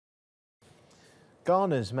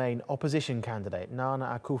Ghana's main opposition candidate,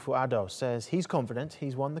 Nana Akufo-Addo, says he's confident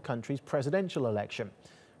he's won the country's presidential election.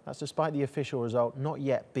 That's despite the official result not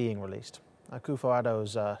yet being released.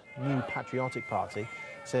 Akufo-Addo's New Patriotic Party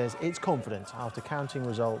says it's confident after counting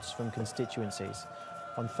results from constituencies.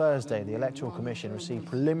 On Thursday, the Electoral Commission received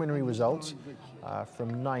preliminary results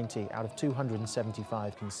from 90 out of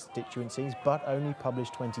 275 constituencies, but only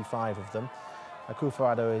published 25 of them.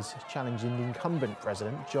 Akufo-Addo is challenging the incumbent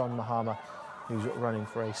president, John Mahama, who's running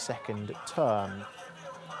for a second term.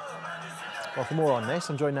 Well, for more on this,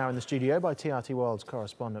 I'm joined now in the studio by TRT World's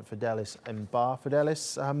correspondent Fidelis Mbar.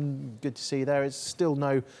 Fidelis, good to see you there. It's still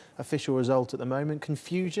no official result at the moment.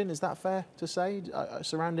 Confusion, is that fair to say,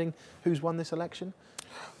 surrounding who's won this election?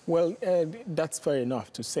 Well, that's fair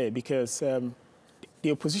enough to say, because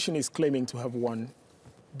the opposition is claiming to have won.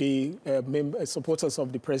 The supporters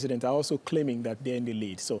of the president are also claiming that they're in the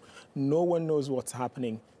lead. So no one knows what's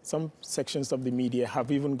happening. Some sections of the media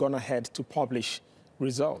have even gone ahead to publish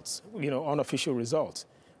results, unofficial results.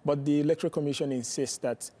 But the Electoral Commission insists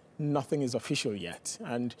that nothing is official yet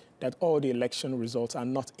and that all the election results are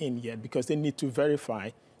not in yet because they need to verify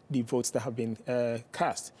the votes that have been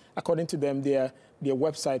cast. According to them, their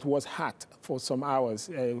website was hacked for some hours.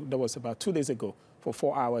 That was about 2 days ago. For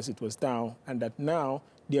 4 hours it was down, and that now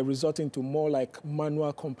they're resorting to more like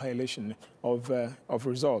manual compilation of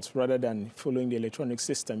results rather than following the electronic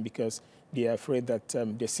system because they are afraid that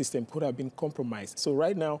the system could have been compromised. So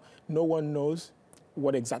right now, no one knows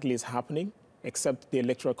what exactly is happening except the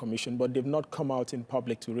Electoral Commission, but they've not come out in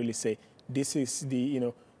public to really say this is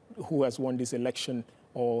the, who has won this election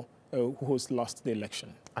or who has lost the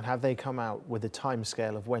election. And have they come out with a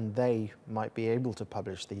timescale of when they might be able to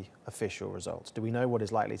publish the official results? Do we know what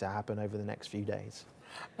is likely to happen over the next few days?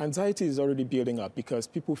 Anxiety is already building up because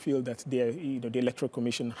people feel that the Electoral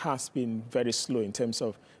Commission has been very slow in terms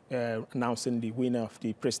of announcing the winner of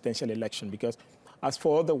the presidential election. Because as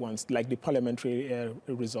for other ones, like the parliamentary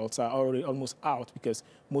results are already almost out because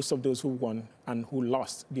most of those who won and who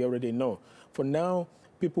lost, they already know. For now,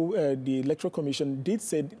 the Electoral Commission did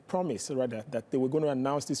promise that they were going to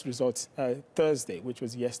announce these results Thursday, which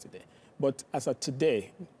was yesterday. But as of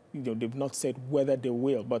today, they've not said whether they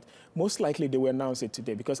will, but most likely they will announce it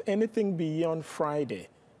today because anything beyond Friday,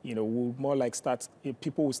 will more like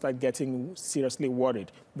people will start getting seriously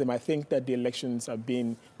worried. They might think that the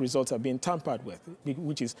results are being tampered with,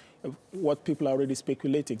 which is what people are already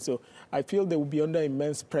speculating. So I feel they will be under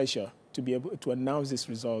immense pressure to be able to announce these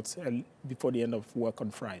results before the end of work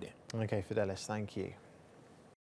on Friday. Okay, Fidelis, thank you.